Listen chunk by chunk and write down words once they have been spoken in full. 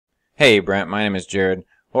Hey Brent, my name is Jared.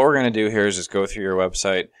 What we're going to do here is just go through your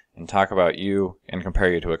website and talk about you and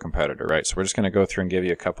compare you to a competitor, right? So we're just going to go through and give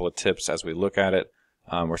you a couple of tips as we look at it.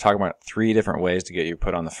 We're talking about 3 different ways to get you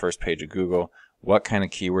put on the first page of Google. What kind of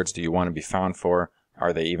keywords do you want to be found for?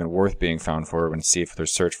 Are they even worth being found for? And see if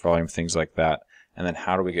there's search volume, things like that. And then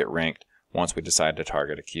how do we get ranked once we decide to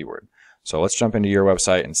target a keyword? So let's jump into your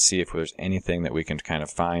website and see if there's anything that we can kind of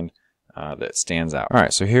find that stands out.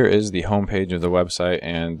 Alright, so here is the home page of the website,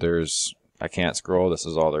 and I can't scroll, this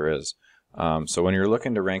is all there is. So when you're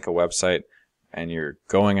looking to rank a website and you're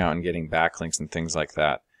going out and getting backlinks and things like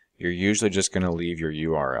that, you're usually just going to leave your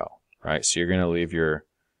URL, right? So you're going to leave your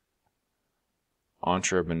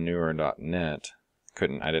entremanure.net. I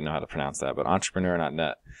didn't know how to pronounce that, but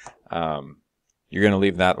entremanure.net. You're going to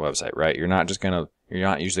leave that website, right? You're not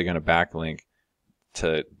usually going to backlink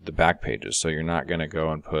to the back pages, so you're not going to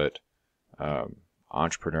go and put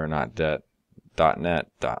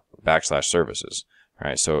entrepreneur.net/services,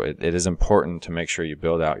 right? So it is important to make sure you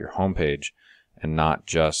build out your home page and not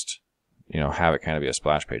just have it kind of be a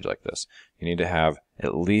splash page like this. You need to have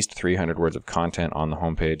at least 300 words of content on the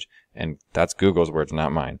home page, and that's Google's words,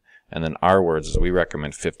 not mine. And then our words is we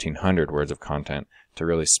recommend 1,500 words of content to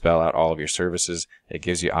really spell out all of your services. It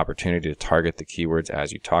gives you opportunity to target the keywords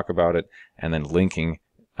as you talk about it, and then linking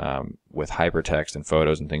with hypertext and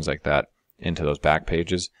photos and things like that into those back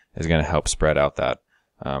pages is going to help spread out that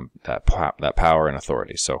power and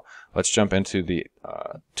authority. So let's jump into the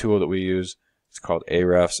tool that we use. It's called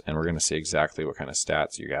Ahrefs, and we're going to see exactly what kind of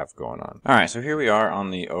stats you have going on. Alright, so here we are on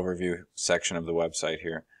the overview section of the website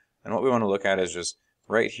here. And what we want to look at is just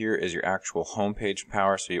right here is your actual homepage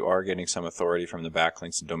power, so you are getting some authority from the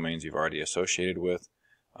backlinks and domains you've already associated with.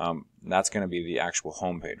 That's going to be the actual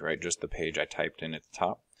homepage, right? Just the page I typed in at the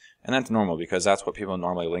top. And that's normal because that's what people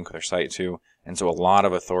normally link their site to, and so a lot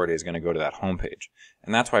of authority is going to go to that homepage.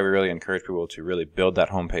 And that's why we really encourage people to really build that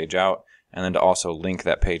homepage out, and then to also link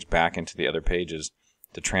that page back into the other pages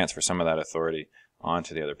to transfer some of that authority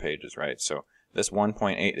onto the other pages, right? So this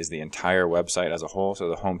 1.8 is the entire website as a whole, so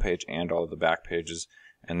the homepage and all of the back pages,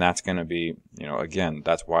 and that's going to be, again,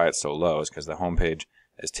 that's why it's so low, is because the homepage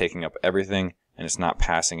is taking up everything and it's not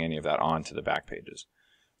passing any of that on to the back pages.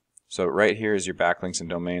 So right here is your backlinks and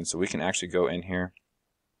domains, so we can actually go in here.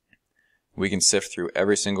 We can sift through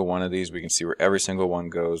every single one of these. We can see where every single one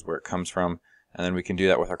goes, where it comes from, and then we can do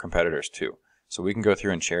that with our competitors too. So we can go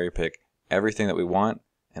through and cherry pick everything that we want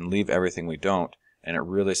and leave everything we don't, and it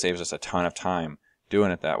really saves us a ton of time doing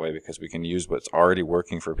it that way, because we can use what's already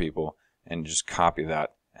working for people and just copy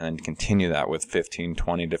that and then continue that with 15,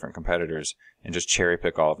 20 different competitors and just cherry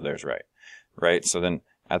pick all of theirs right? So then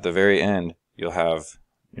at the very end, you'll have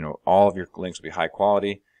all of your links will be high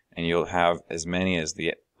quality, and you'll have as many as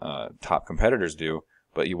the top competitors do,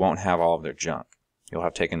 but you won't have all of their junk. You'll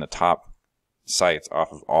have taken the top sites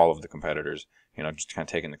off of all of the competitors, just kind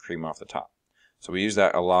of taking the cream off the top. So we use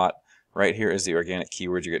that a lot. Right here is the organic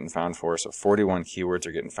keywords you're getting found for. So 41 keywords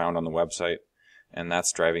are getting found on the website, and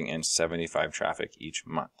that's driving in 75 traffic each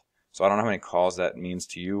month. So I don't know how many calls that means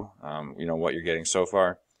to you, what you're getting so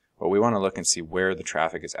far, but we want to look and see where the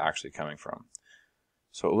traffic is actually coming from.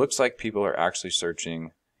 So it looks like people are actually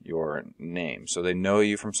searching your name. So they know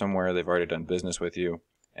you from somewhere, they've already done business with you,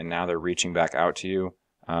 and now they're reaching back out to you,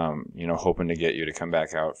 hoping to get you to come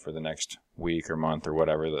back out for the next week or month or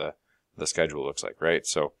whatever the schedule looks like, right?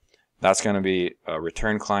 So that's going to be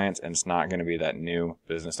return clients, and it's not going to be that new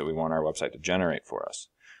business that we want our website to generate for us.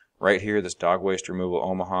 Right here, this dog waste removal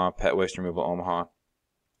Omaha, pet waste removal Omaha,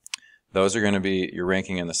 those are going to be your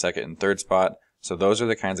ranking in the 2nd and 3rd spot. So those are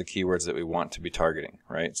the kinds of keywords that we want to be targeting,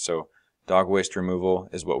 right? So dog waste removal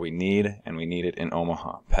is what we need, and we need it in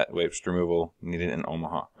Omaha. Pet waste removal, needed in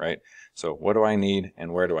Omaha, right? So what do I need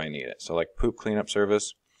and where do I need it? So like poop cleanup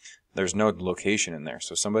service, there's no location in there.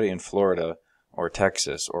 So somebody in Florida or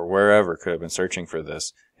Texas or wherever could have been searching for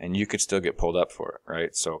this, and you could still get pulled up for it,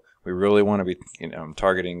 right? So we really want to be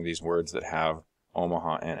targeting these words that have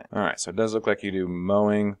Omaha in it. Alright, so it does look like you do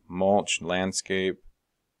mowing, mulch, landscape,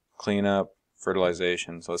 cleanup,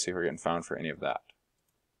 fertilization. So let's see if we're getting found for any of that.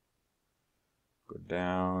 Go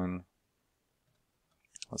down.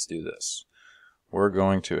 Let's do this. We're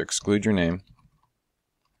going to exclude your name,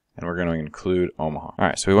 and we're going to include Omaha.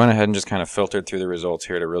 Alright, so we went ahead and just kind of filtered through the results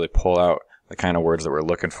here to really pull out the kind of words that we're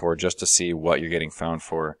looking for, just to see what you're getting found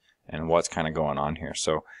for and what's kind of going on here.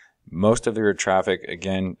 So most of your traffic,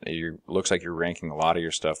 again, looks like you're ranking a lot of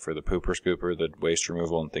your stuff for the pooper scooper, the waste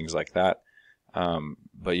removal, and things like that.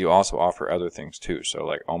 But you also offer other things too. So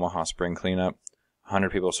like Omaha spring cleanup,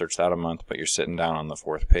 100 people search that a month, but you're sitting down on the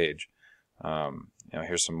 4th page.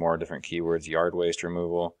 Here's some more different keywords: yard waste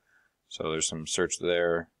removal, So there's some search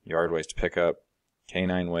there, yard waste pickup,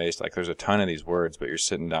 canine waste. Like there's a ton of these words, but you're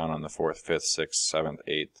sitting down on the 4th, 5th, 6th, 7th,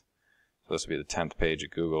 8th. So this would be the 10th page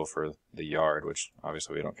of Google for the yard, which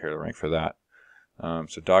obviously we don't care to rank for that.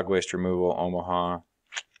 So dog waste removal, Omaha.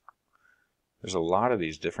 There's a lot of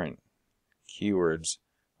these different keywords,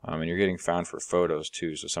 and you're getting found for photos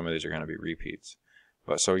too, so some of these are going to be repeats.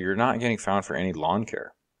 But so you're not getting found for any lawn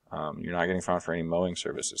care. You're not getting found for any mowing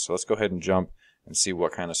services. So let's go ahead and jump and see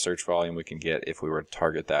what kind of search volume we can get if we were to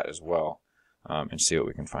target that as well, and see what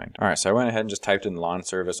we can find. Alright, so I went ahead and just typed in lawn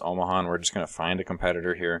service Omaha, and we're just going to find a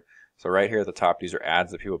competitor here. So right here at the top, these are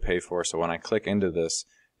ads that people pay for. So when I click into this,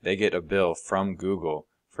 they get a bill from Google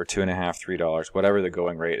for $2.50, $3, whatever the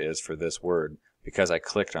going rate is for this word, because I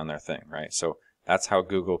clicked on their thing, right? So that's how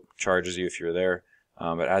Google charges you if you're there.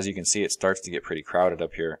 But as you can see, it starts to get pretty crowded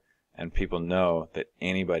up here, and people know that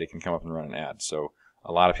anybody can come up and run an ad. So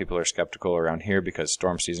a lot of people are skeptical around here because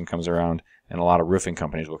storm season comes around, and a lot of roofing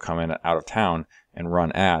companies will come in out of town and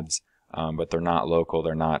run ads, but they're not local.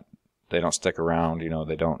 They don't stick around.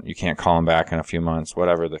 You can't call them back in a few months,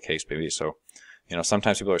 whatever the case may be. So,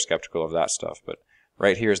 sometimes people are skeptical of that stuff. But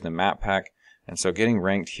right here is the map pack. And so getting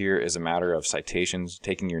ranked here is a matter of citations,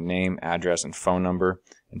 taking your name, address, and phone number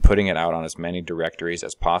and putting it out on as many directories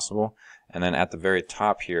as possible. And then at the very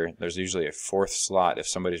top here, there's usually a 4th slot. If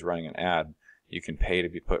somebody's running an ad, you can pay to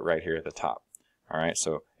be put right here at the top. Alright,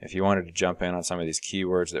 so if you wanted to jump in on some of these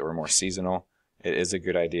keywords that were more seasonal, it is a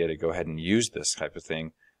good idea to go ahead and use this type of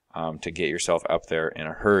thing to get yourself up there in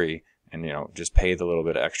a hurry, and just pay the little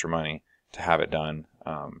bit of extra money to have it done.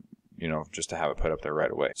 Just to have it put up there right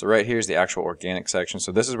away. So right here is the actual organic section.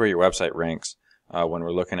 So this is where your website ranks when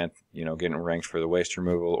we're looking at getting ranked for the waste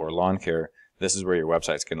removal or lawn care. This is where your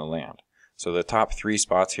website's going to land. So the top 3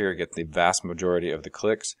 spots here get the vast majority of the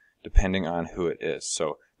clicks, depending on who it is.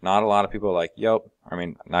 So not a lot of people like Yelp.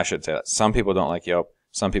 I should say that some people don't like Yelp.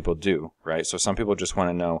 Some people do, right? So some people just want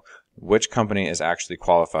to know which company is actually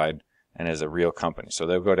qualified and is a real company. So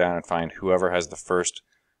they'll go down and find whoever has the first,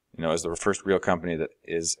 is the first real company that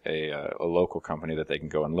is a local company that they can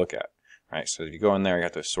go and look at, right? So if you go in there, you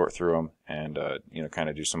have to sort through them and kind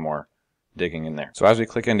of do some more digging in there. So as we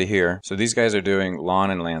click into here, so these guys are doing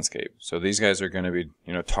lawn and landscape. So these guys are going to be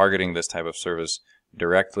targeting this type of service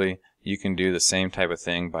directly. You can do the same type of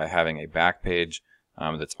thing by having a back page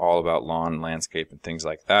that's all about lawn, landscape, and things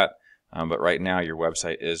like that. But right now your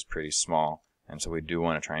website is pretty small, and so we do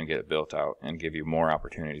want to try and get it built out and give you more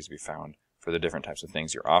opportunities to be found for the different types of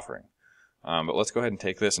things you're offering. But let's go ahead and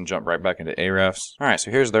take this and jump right back into Ahrefs. Alright, so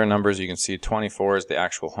here's their numbers. You can see 24 is the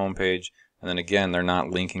actual home page, and then again, they're not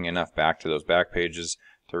linking enough back to those back pages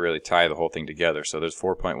to really tie the whole thing together. So there's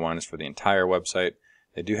 4.1 is for the entire website.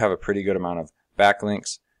 They do have a pretty good amount of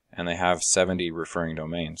backlinks, and they have 70 referring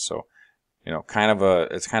domains. So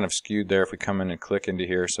it's kind of skewed there if we come in and click into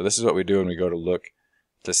here. So this is what we do when we go to look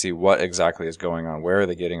to see what exactly is going on. Where are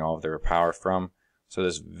they getting all of their power from? So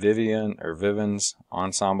this Vivens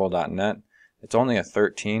Ensemble.net, it's only a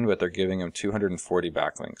 13, but they're giving them 240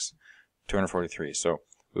 backlinks, 243. So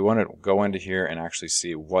we want to go into here and actually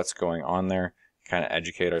see what's going on there, kind of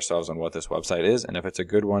educate ourselves on what this website is, and if it's a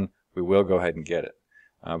good one, we will go ahead and get it.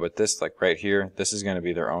 But this, like right here, this is going to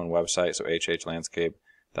be their own website. So HH Landscape,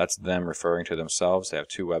 that's them referring to themselves. They have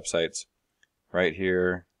 2 websites. Right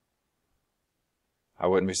here, I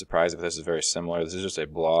wouldn't be surprised if this is very similar. This is just a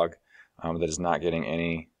blog that is not getting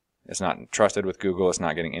any, it's not trusted with Google, it's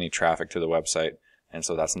not getting any traffic to the website, and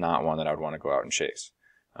so that's not one that I would want to go out and chase.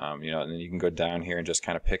 And then you can go down here and just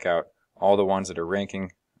kind of pick out all the ones that are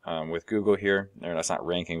ranking with Google here. That's not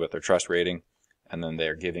ranking, but they're trust rating, and then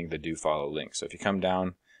they're giving the do follow link. So if you come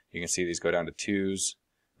down, you can see these go down to 2s,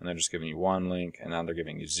 and they're just giving you 1 link, and now they're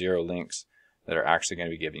giving you 0 links that are actually going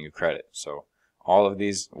to be giving you credit. So all of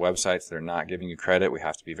these websites that are not giving you credit, we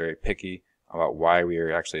have to be very picky about why we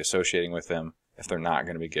are actually associating with them if they're not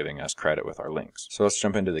going to be giving us credit with our links. So let's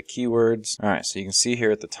jump into the keywords. Alright, so you can see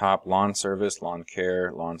here at the top, lawn service, lawn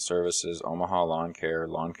care, lawn services, Omaha lawn care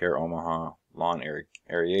Omaha, lawn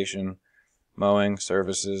aeration, mowing,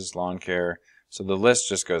 services, lawn care. So the list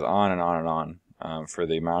just goes on and on and on for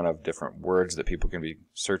the amount of different words that people can be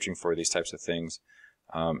searching for these types of things.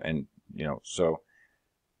 So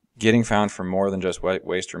getting found for more than just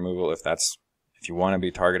waste removal, if you want to be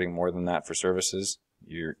targeting more than that for services,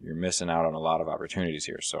 you're missing out on a lot of opportunities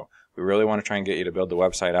here. So we really want to try and get you to build the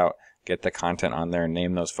website out, get the content on there,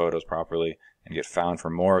 name those photos properly, and get found for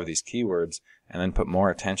more of these keywords, and then put more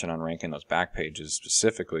attention on ranking those back pages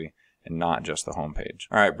specifically and not just the home page.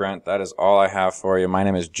 Alright, Brent, that is all I have for you. My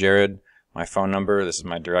name is Jared. My phone number, this is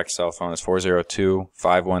my direct cell phone, is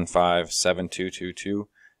 402-515-7222.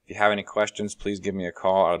 If you have any questions, please give me a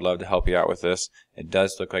call. I would love to help you out with this. It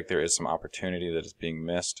does look like there is some opportunity that is being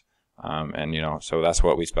missed. And so that's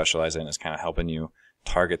what we specialize in, is kind of helping you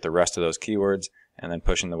target the rest of those keywords and then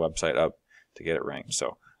pushing the website up to get it ranked.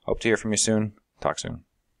 So hope to hear from you soon. Talk soon.